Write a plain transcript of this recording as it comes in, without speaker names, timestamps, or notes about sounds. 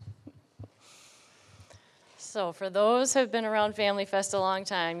So for those who have been around Family Fest a long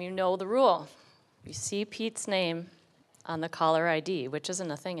time, you know the rule. You see Pete's name on the caller ID, which isn't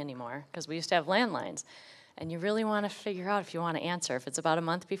a thing anymore because we used to have landlines. And you really want to figure out if you want to answer. If it's about a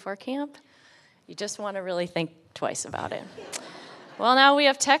month before camp, you just want to really think twice about it. Well, now we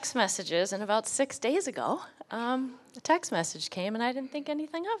have text messages, and about 6 days ago, a text message came, and I didn't think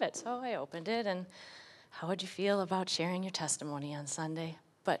anything of it. So I opened it, and how would you feel about sharing your testimony on Sunday?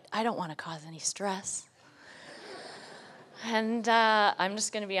 But I don't want to cause any stress. And I'm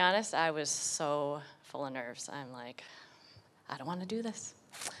just going to be honest, I was so full of nerves. I'm like, I don't want to do this.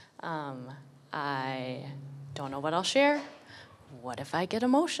 I don't know what I'll share. What if I get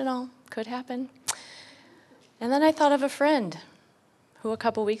emotional? Could happen. And then I thought of a friend who a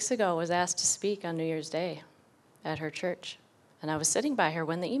couple weeks ago was asked to speak on New Year's Day at her church. And I was sitting by her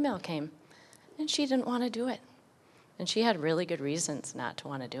when the email came, and she didn't want to do it. And she had really good reasons not to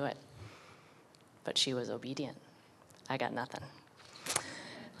want to do it. But she was obedient. I got nothing.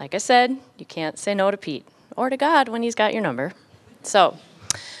 Like I said, you can't say no to Pete or to God when he's got your number. So,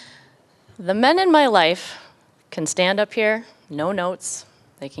 the men in my life can stand up here, no notes.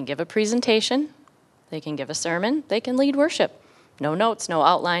 They can give a presentation. They can give a sermon. They can lead worship. No notes, no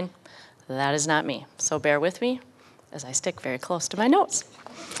outline. That is not me. So bear with me as I stick very close to my notes.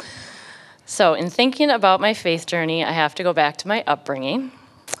 So in thinking about my faith journey, I have to go back to my upbringing.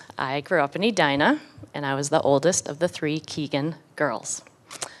 I grew up in Edina, and I was the oldest of the 3 Keegan girls.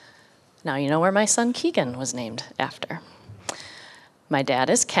 Now you know where my son Keegan was named after. My dad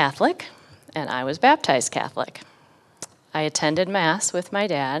is Catholic, and I was baptized Catholic. I attended Mass with my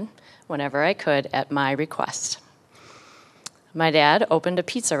dad whenever I could at my request. My dad opened a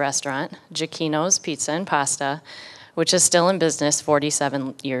pizza restaurant, Giacchino's Pizza and Pasta, which is still in business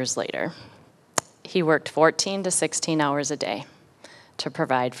 47 years later. He worked 14 to 16 hours a day to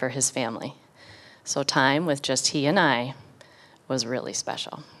provide for his family. So time with just he and I was really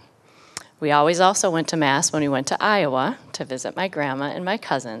special. We always also went to Mass when we went to Iowa to visit my grandma and my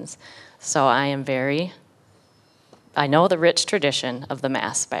cousins. So I know the rich tradition of the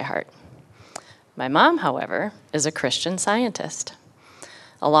Mass by heart. My mom, however, is a Christian Scientist.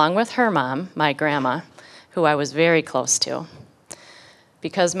 Along with her mom, my grandma, who I was very close to.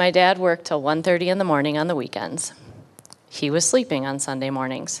 Because my dad worked till 1:30 in the morning on the weekends, he was sleeping on Sunday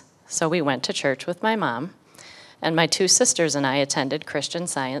mornings. So we went to church with my mom, and my 2 sisters and I attended Christian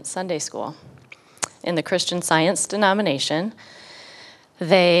Science Sunday School. In the Christian Science denomination,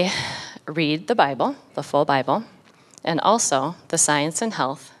 they read the Bible, the full Bible, and also the Science and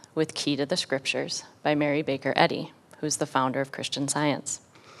Health with Key to the Scriptures by Mary Baker Eddy, who's the founder of Christian Science.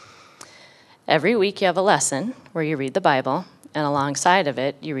 Every week you have a lesson where you read the Bible, and alongside of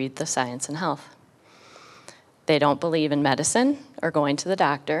it, you read the Science and Health. They don't believe in medicine or going to the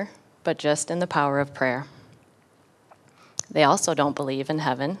doctor, but just in the power of prayer. They also don't believe in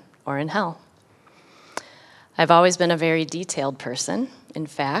heaven or in hell. I've always been a very detailed person. In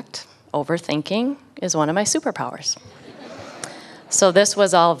fact, overthinking is one of my superpowers. So this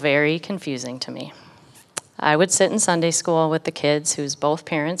was all very confusing to me. I would sit in Sunday school with the kids whose both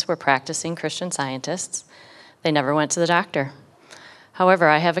parents were practicing Christian Scientists. They never went to the doctor. However,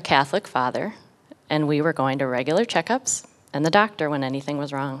 I have a Catholic father, and we were going to regular checkups and the doctor when anything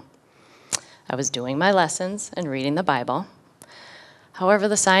was wrong. I was doing my lessons and reading the Bible. However,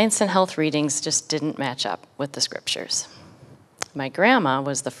 the Science and Health readings just didn't match up with the Scriptures. My grandma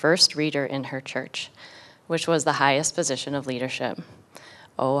was the first reader in her church, which was the highest position of leadership.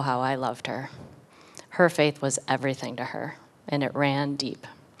 Oh, how I loved her. Her faith was everything to her, and it ran deep.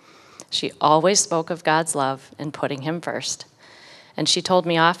 She always spoke of God's love and putting him first, and she told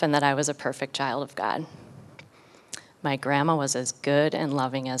me often that I was a perfect child of God. My grandma was as good and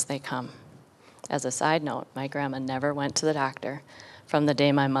loving as they come. As a side note, my grandma never went to the doctor from the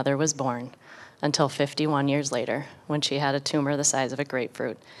day my mother was born until 51 years later, when she had a tumor the size of a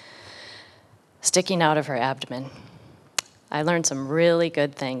grapefruit sticking out of her abdomen. I learned some really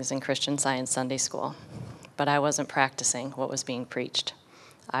good things in Christian Science Sunday School, but I wasn't practicing what was being preached.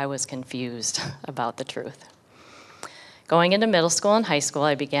 I was confused about the truth. Going into middle school and high school,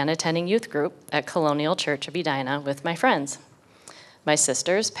 I began attending youth group at Colonial Church of Edina with my friends. My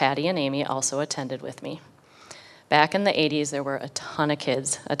sisters, Patty and Amy, also attended with me. Back in the 80s, there were a ton of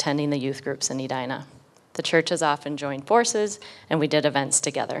kids attending the youth groups in Edina. The churches often joined forces, and we did events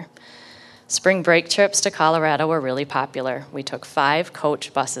together. Spring break trips to Colorado were really popular. We took 5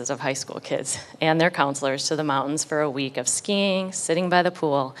 coach buses of high school kids and their counselors to the mountains for a week of skiing, sitting by the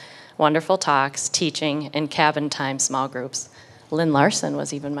pool, wonderful talks, teaching, and cabin time small groups. Lynn Larson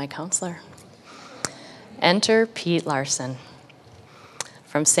was even my counselor. Enter Pete Larson.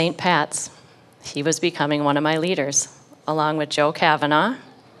 From St. Pat's, He was becoming one of my leaders, along with Joe Kavanaugh,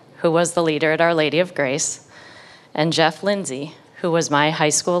 who was the leader at Our Lady of Grace, and Jeff Lindsay, who was my high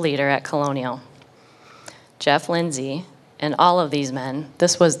school leader at Colonial. Jeff Lindsay and all of these men,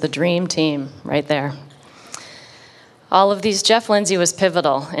 this was the dream team right there. All of these, Jeff Lindsay was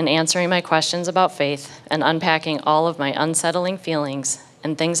pivotal in answering my questions about faith and unpacking all of my unsettling feelings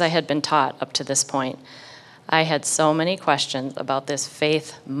and things I had been taught up to this point. I had so many questions about this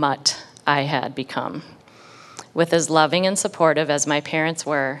faith mutt I had become. With as loving and supportive as my parents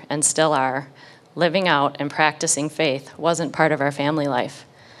were and still are, living out and practicing faith wasn't part of our family life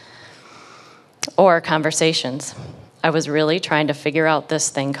or conversations. I was really trying to figure out this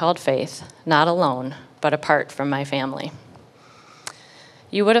thing called faith, not alone, but apart from my family.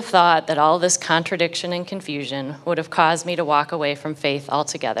 You would have thought that all this contradiction and confusion would have caused me to walk away from faith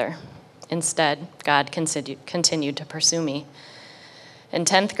altogether. Instead, God continued to pursue me. In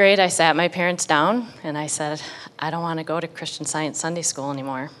 10th grade, I sat my parents down and I said, I don't want to go to Christian Science Sunday School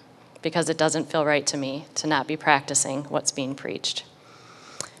anymore because it doesn't feel right to me to not be practicing what's being preached.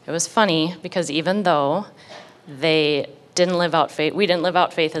 It was funny because even though we didn't live out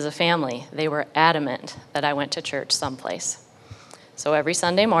faith as a family, they were adamant that I went to church someplace. So every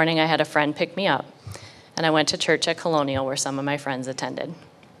Sunday morning, I had a friend pick me up, and I went to church at Colonial where some of my friends attended.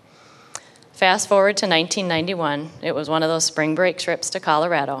 Fast forward to 1991, it was one of those spring break trips to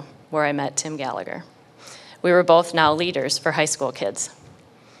Colorado where I met Tim Gallagher. We were both now leaders for high school kids.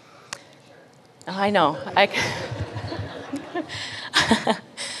 Oh, I know.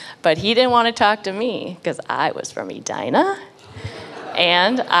 But he didn't want to talk to me because I was from Edina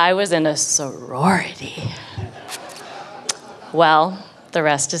and I was in a sorority. Well, the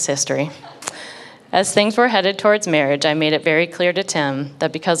rest is history. As things were headed towards marriage, I made it very clear to Tim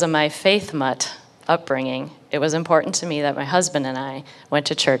that because of my faith mutt upbringing, it was important to me that my husband and I went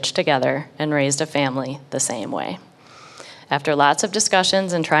to church together and raised a family the same way. After lots of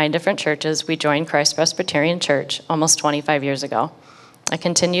discussions and trying different churches, we joined Christ Presbyterian Church almost 25 years ago. I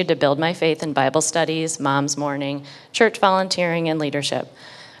continued to build my faith in Bible studies, mom's morning, church volunteering, and leadership.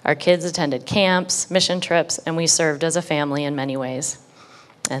 Our kids attended camps, mission trips, and we served as a family in many ways.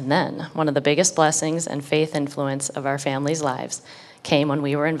 And then, one of the biggest blessings and faith influence of our family's lives came when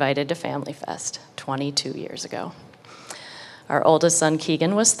we were invited to Family Fest 22 years ago. Our oldest son,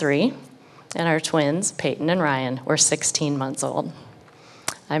 Keegan, was 3, and our twins, Peyton and Ryan, were 16 months old.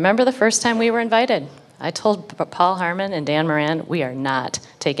 I remember the first time we were invited. I told Paul Harmon and Dan Moran, we are not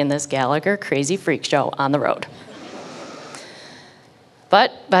taking this Gallagher crazy freak show on the road.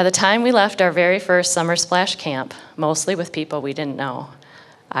 But by the time we left our very first Summer Splash camp, mostly with people we didn't know,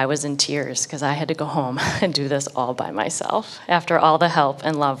 I was in tears because I had to go home and do this all by myself after all the help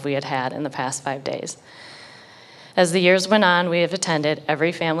and love we had had in the past 5 days. As the years went on, we have attended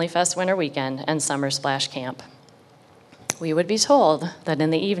every Family Fest winter weekend and Summer Splash camp. We would be told that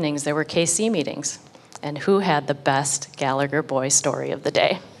in the evenings there were KC meetings and who had the best Gallagher boy story of the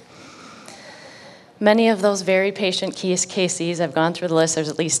day. Many of those very patient KCs, I've gone through the list, there's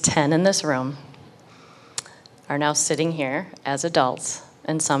at least 10 in this room, are now sitting here as adults,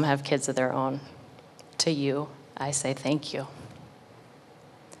 and some have kids of their own. To you, I say thank you.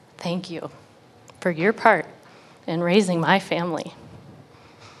 Thank you for your part in raising my family.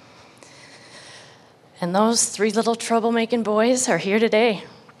 And those 3 little troublemaking boys are here today.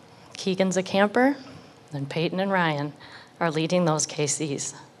 Keegan's a camper, and Peyton and Ryan are leading those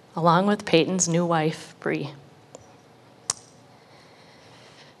KCs, along with Peyton's new wife, Bree.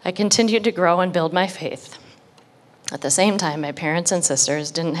 I continued to grow and build my faith. At the same time, my parents and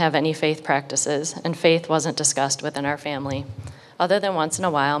sisters didn't have any faith practices, and faith wasn't discussed within our family, other than once in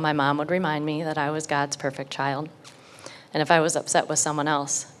a while my mom would remind me that I was God's perfect child. And if I was upset with someone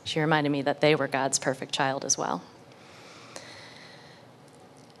else, she reminded me that they were God's perfect child as well.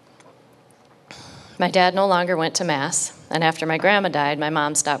 My dad no longer went to Mass, and after my grandma died, my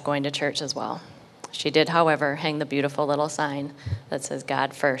mom stopped going to church as well. She did, however, hang the beautiful little sign that says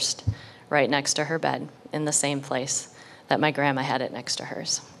God First right next to her bed in the same place that my grandma had it next to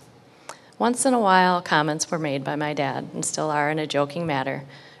hers. Once in a while, comments were made by my dad, and still are in a joking manner,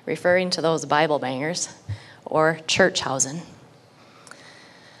 referring to those Bible bangers or churchhausen.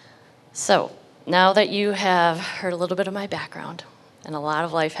 So, now that you have heard a little bit of my background, and a lot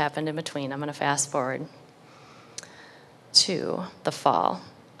of life happened in between, I'm going to fast forward to the fall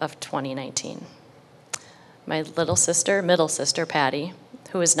of 2019. My middle sister, Patty,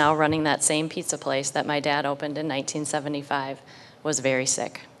 who is now running that same pizza place that my dad opened in 1975, was very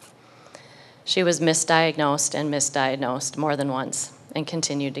sick. She was misdiagnosed more than once and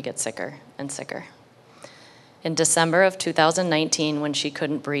continued to get sicker and sicker. In December of 2019, when she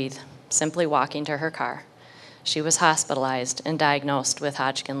couldn't breathe, simply walking to her car. She was hospitalized and diagnosed with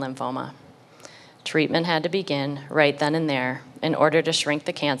Hodgkin lymphoma. Treatment had to begin right then and there in order to shrink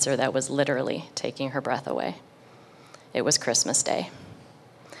the cancer that was literally taking her breath away. It was Christmas Day.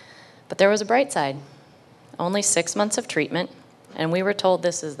 But there was a bright side. Only 6 months of treatment, and we were told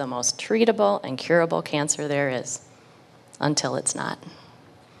this is the most treatable and curable cancer there is, until it's not.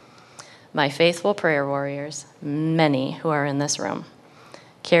 My faithful prayer warriors, many who are in this room,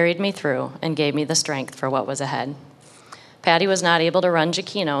 carried me through and gave me the strength for what was ahead. Patty was not able to run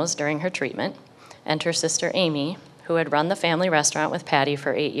Giacchino's during her treatment, and her sister Amy, who had run the family restaurant with Patty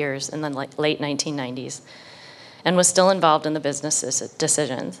for 8 years in the late 1990s, and was still involved in the business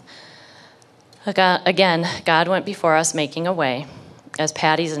decisions. Again, God went before us making a way, as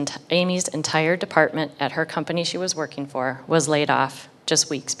Amy's entire department at her company she was working for was laid off just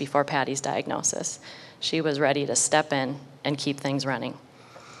weeks before Patty's diagnosis. She was ready to step in and keep things running.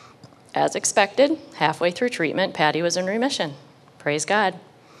 As expected, halfway through treatment, Patty was in remission. Praise God.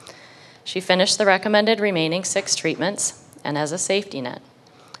 She finished the recommended remaining 6 treatments, and as a safety net,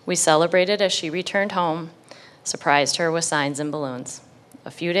 we celebrated as she returned home, surprised her with signs and balloons.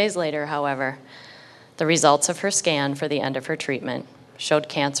 A few days later, however, the results of her scan for the end of her treatment showed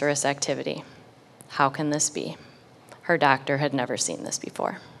cancerous activity. How can this be? Her doctor had never seen this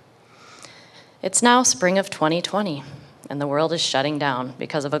before. It's now spring of 2020, and the world is shutting down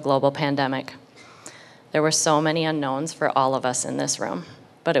because of a global pandemic. There were so many unknowns for all of us in this room,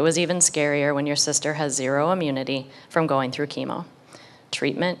 but it was even scarier when your sister has zero immunity from going through chemo.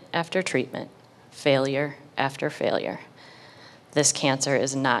 Treatment after treatment, failure after failure. This cancer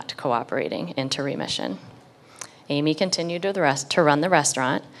is not cooperating into remission. Amy continued to run the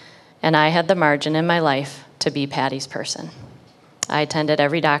restaurant, and I had the margin in my life to be Patty's person. I attended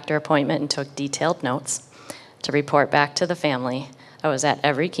every doctor appointment and took detailed notes to report back to the family. I was at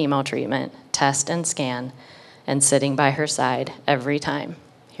every chemo treatment, test and scan, and sitting by her side every time,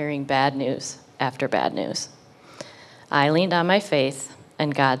 hearing bad news after bad news. I leaned on my faith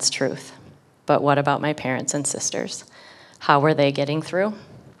and God's truth. But what about my parents and sisters? How were they getting through?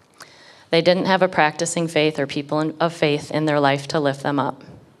 They didn't have a practicing faith or people of faith in their life to lift them up,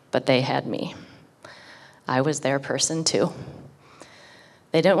 but they had me. I was their person too.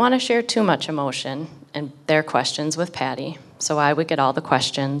 They didn't want to share too much emotion and their questions with Patty, so I would get all the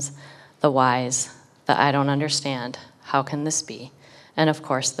questions, the whys, the I don't understand, how can this be, and of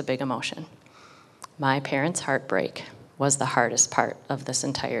course the big emotion. My parents' heartbreak was the hardest part of this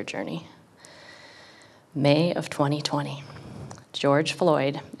entire journey. May of 2020, George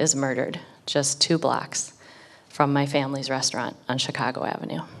Floyd is murdered just 2 blocks from my family's restaurant on Chicago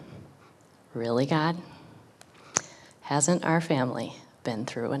Avenue. Really, God? Hasn't our family been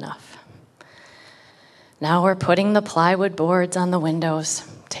through enough? Now we're putting the plywood boards on the windows,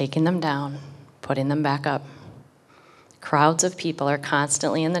 taking them down, putting them back up. Crowds of people are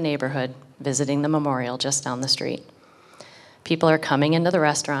constantly in the neighborhood visiting the memorial just down the street. People are coming into the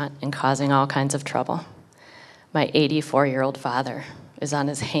restaurant and causing all kinds of trouble. My 84-year-old father is on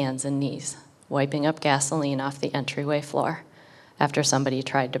his hands and knees, wiping up gasoline off the entryway floor after somebody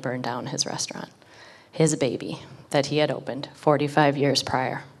tried to burn down his restaurant, his baby that he had opened 45 years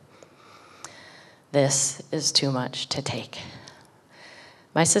prior. This is too much to take.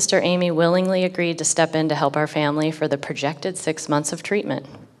 My sister Amy willingly agreed to step in to help our family for the projected 6 months of treatment.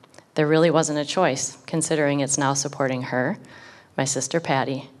 There really wasn't a choice, considering it's now supporting her, my sister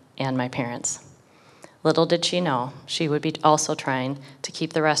Patty, and my parents. Little did she know, she would be also trying to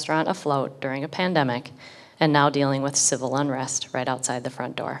keep the restaurant afloat during a pandemic and now dealing with civil unrest right outside the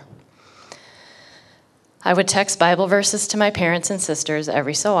front door. I would text Bible verses to my parents and sisters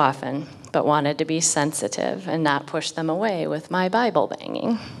every so often, but wanted to be sensitive and not push them away with my Bible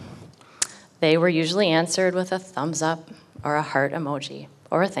banging. They were usually answered with a thumbs up or a heart emoji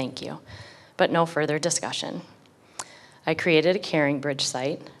or a thank you, but no further discussion. I created a Caring Bridge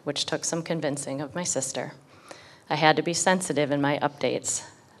site, which took some convincing of my sister. I had to be sensitive in my updates,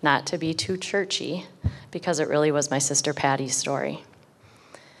 not to be too churchy, because it really was my sister Patty's story.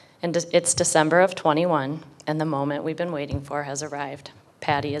 And it's December of 21, and the moment we've been waiting for has arrived.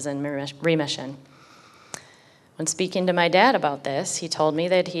 Patty is in remission. When speaking to my dad about this, he told me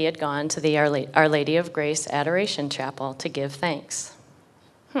that he had gone to the Our Lady of Grace Adoration Chapel to give thanks.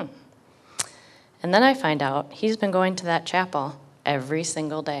 And then I find out he's been going to that chapel every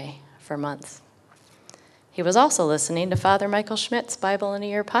single day for months. He was also listening to Father Michael Schmidt's Bible in a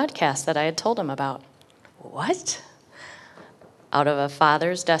Year podcast that I had told him about. What? Out of a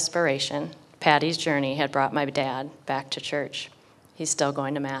father's desperation, Patty's journey had brought my dad back to church. He's still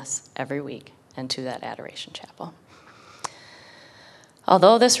going to Mass every week and to that Adoration Chapel.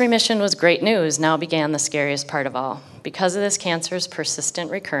 Although this remission was great news, now began the scariest part of all. Because of this cancer's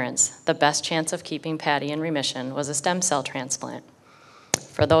persistent recurrence, the best chance of keeping Patty in remission was a stem cell transplant.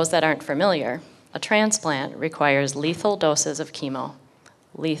 For those that aren't familiar, a transplant requires lethal doses of chemo,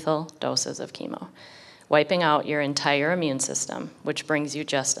 wiping out your entire immune system, which brings you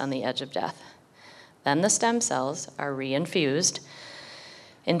just on the edge of death. Then the stem cells are reinfused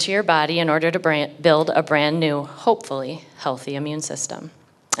into your body in order to build a brand new, hopefully healthy immune system.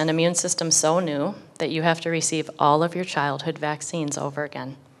 An immune system so new that you have to receive all of your childhood vaccines over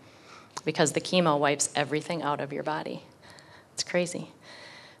again because the chemo wipes everything out of your body. It's crazy.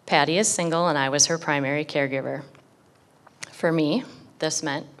 Patty is single and I was her primary caregiver. For me, this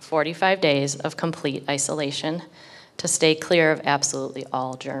meant 45 days of complete isolation to stay clear of absolutely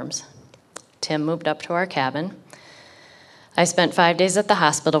all germs. Tim moved up to our cabin. I spent 5 days at the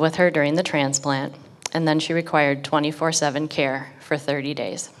hospital with her during the transplant, and then she required 24/7 care for 30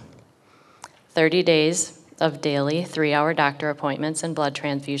 days. 30 days of daily 3-hour doctor appointments and blood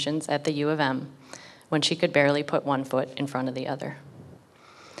transfusions at the U of M when she could barely put one foot in front of the other.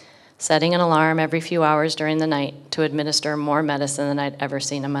 Setting an alarm every few hours during the night to administer more medicine than I'd ever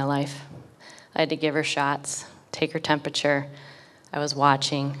seen in my life. I had to give her shots, take her temperature. I was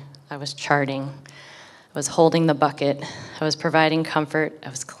watching, I was charting, I was holding the bucket, I was providing comfort, I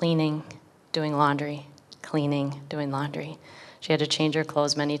was cleaning, doing laundry, cleaning, doing laundry. She had to change her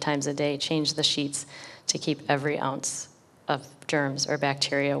clothes many times a day, change the sheets to keep every ounce of germs or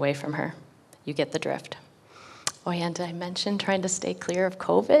bacteria away from her. You get the drift. Oh yeah, and did I mention trying to stay clear of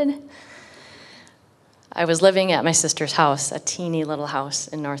COVID? I was living at my sister's house, a teeny little house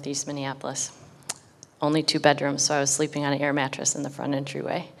in northeast Minneapolis. Only 2 bedrooms, so I was sleeping on an air mattress in the front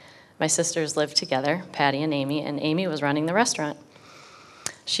entryway. My sisters lived together, Patty and Amy was running the restaurant.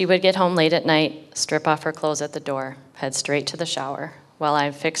 She would get home late at night, strip off her clothes at the door, head straight to the shower, while I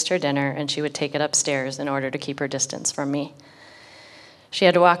fixed her dinner, and she would take it upstairs in order to keep her distance from me. She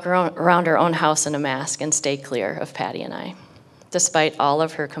had to walk around her own house in a mask and stay clear of Patty and I. Despite all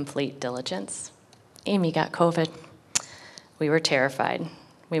of her complete diligence, Amy got COVID. We were terrified.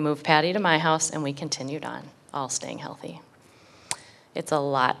 We moved Patty to my house, and we continued on, all staying healthy. It's a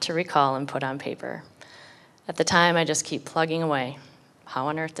lot to recall and put on paper. At the time, I just keep plugging away. How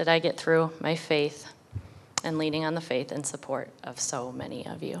on earth did I get through? My faith and leaning on the faith and support of so many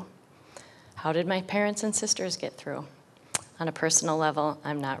of you. How did my parents and sisters get through? On a personal level,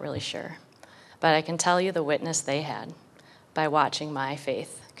 I'm not really sure. But I can tell you the witness they had by watching my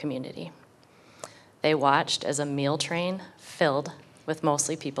faith community. They watched as a meal train filled with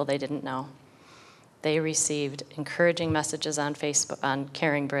mostly people they didn't know. They received encouraging messages on Facebook, on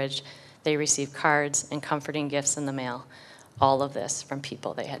Caring Bridge. They received cards and comforting gifts in the mail. All of this from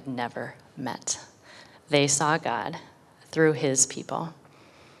people they had never met. They saw God through his people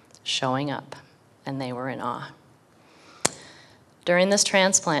showing up, and they were in awe. During this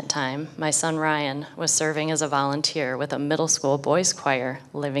transplant time, my son Ryan was serving as a volunteer with a middle school boys' choir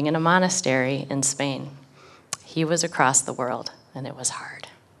living in a monastery in Spain. He was across the world, and it was hard.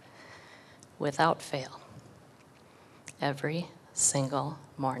 Without fail, every single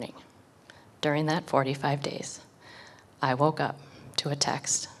morning during that 45 days, I woke up to a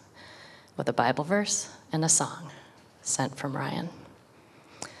text with a Bible verse and a song sent from Ryan.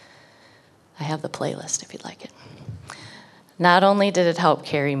 I have the playlist if you'd like it. Not only did it help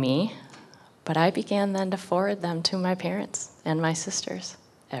carry me, but I began then to forward them to my parents and my sisters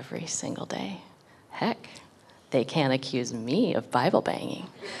every single day. Heck, they can't accuse me of Bible banging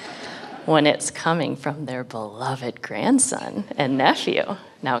when it's coming from their beloved grandson and nephew.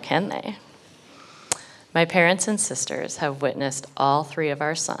 Now can they? My parents and sisters have witnessed all 3 of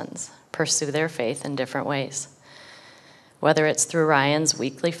our sons pursue their faith in different ways. Whether it's through Ryan's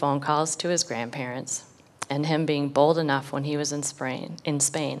weekly phone calls to his grandparents and him being bold enough when he was in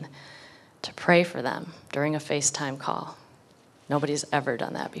Spain to pray for them during a FaceTime call. Nobody's ever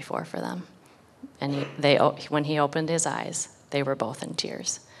done that before for them. And when he opened his eyes, they were both in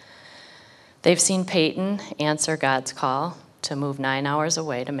tears. They've seen Peyton answer God's call to move 9 hours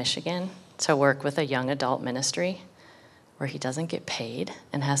away to Michigan to work with a young adult ministry where he doesn't get paid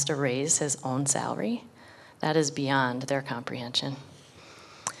and has to raise his own salary. That is beyond their comprehension.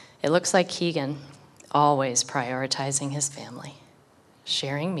 It looks like Keegan always prioritizing his family,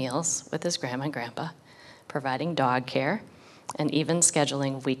 sharing meals with his grandma and grandpa, providing dog care, and even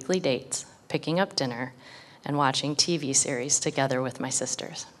scheduling weekly dates, picking up dinner, and watching TV series together with my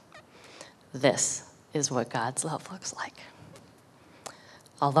sisters. This is what God's love looks like.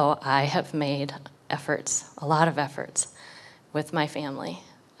 Although I have made efforts, a lot of efforts, with my family,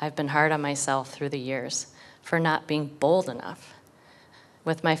 I've been hard on myself through the years for not being bold enough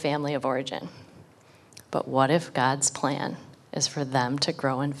with my family of origin. But what if God's plan is for them to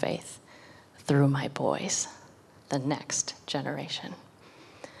grow in faith through my boys, the next generation?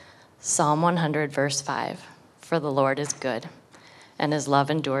 Psalm 100, verse 5, "For the Lord is good, and his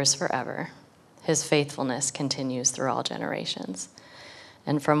love endures forever. His faithfulness continues through all generations."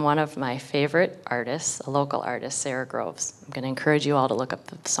 And from one of my favorite artists, a local artist, Sarah Groves. I'm going to encourage you all to look up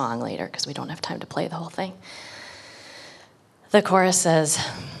the song later because we don't have time to play the whole thing. The chorus says,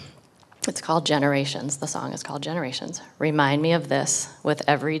 it's called Generations. The song is called Generations. "Remind me of this with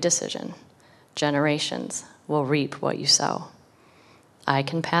every decision. Generations will reap what you sow. I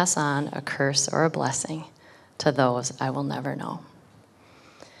can pass on a curse or a blessing to those I will never know."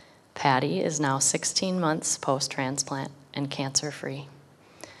 Patty is now 16 months post-transplant and cancer-free.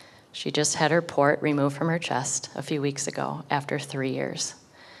 She just had her port removed from her chest a few weeks ago after 3 years.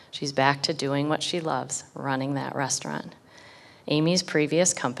 She's back to doing what she loves, running that restaurant. Amy's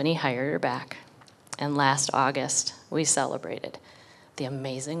previous company hired her back, and last August, we celebrated the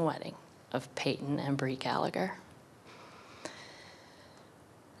amazing wedding of Peyton and Bree Gallagher.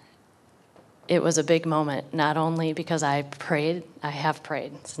 It was a big moment, not only because I have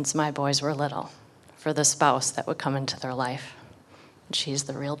prayed since my boys were little, for the spouse that would come into their life. She's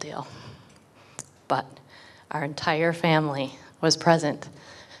the real deal. But our entire family was present.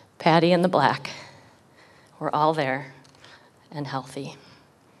 Patty and the Black were all there and healthy.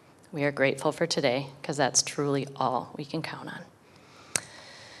 We are grateful for today because that's truly all we can count on.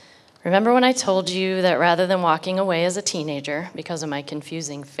 Remember when I told you that rather than walking away as a teenager because of my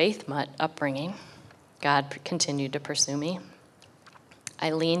confusing faith mutt upbringing, God continued to pursue me?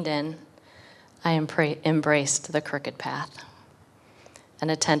 I leaned in, I embraced the crooked path, and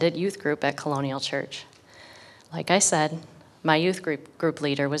attended youth group at Colonial Church. Like I said, my youth group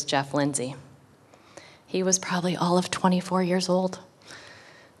leader was Jeff Lindsay. He was probably all of 24 years old,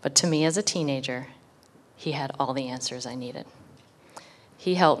 but to me as a teenager, he had all the answers I needed.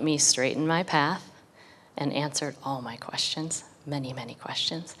 He helped me straighten my path and answered all my questions, many, many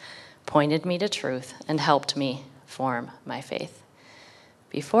questions, pointed me to truth, and helped me form my faith.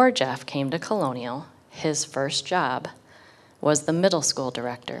 Before Jeff came to Colonial, his first job was the middle school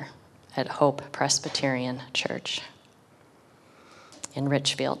director at Hope Presbyterian Church in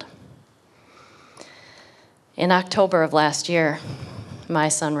Richfield. In October of last year, my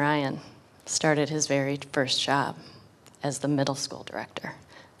son Ryan started his very first job as the middle school director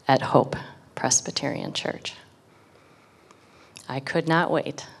at Hope Presbyterian Church. I could not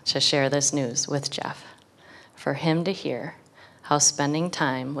wait to share this news with Jeff, for him to hear how spending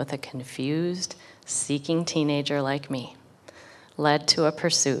time with a confused, seeking teenager like me led to a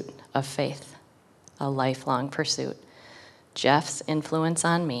pursuit of faith, a lifelong pursuit. Jeff's influence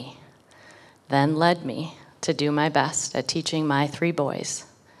on me then led me to do my best at teaching my 3 boys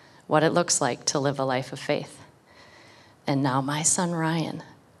what it looks like to live a life of faith. And now my son Ryan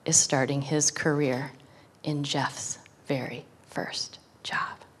is starting his career in Jeff's very first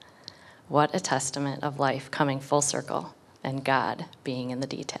job. What a testament of life coming full circle and God being in the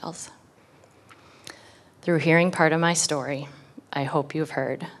details. Through hearing part of my story, I hope you've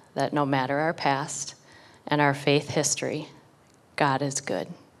heard that no matter our past and our faith history, God is good.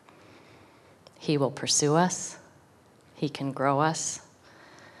 He will pursue us, he can grow us,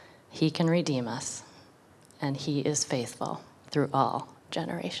 he can redeem us, and he is faithful through all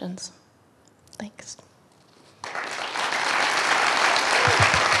generations. Thanks.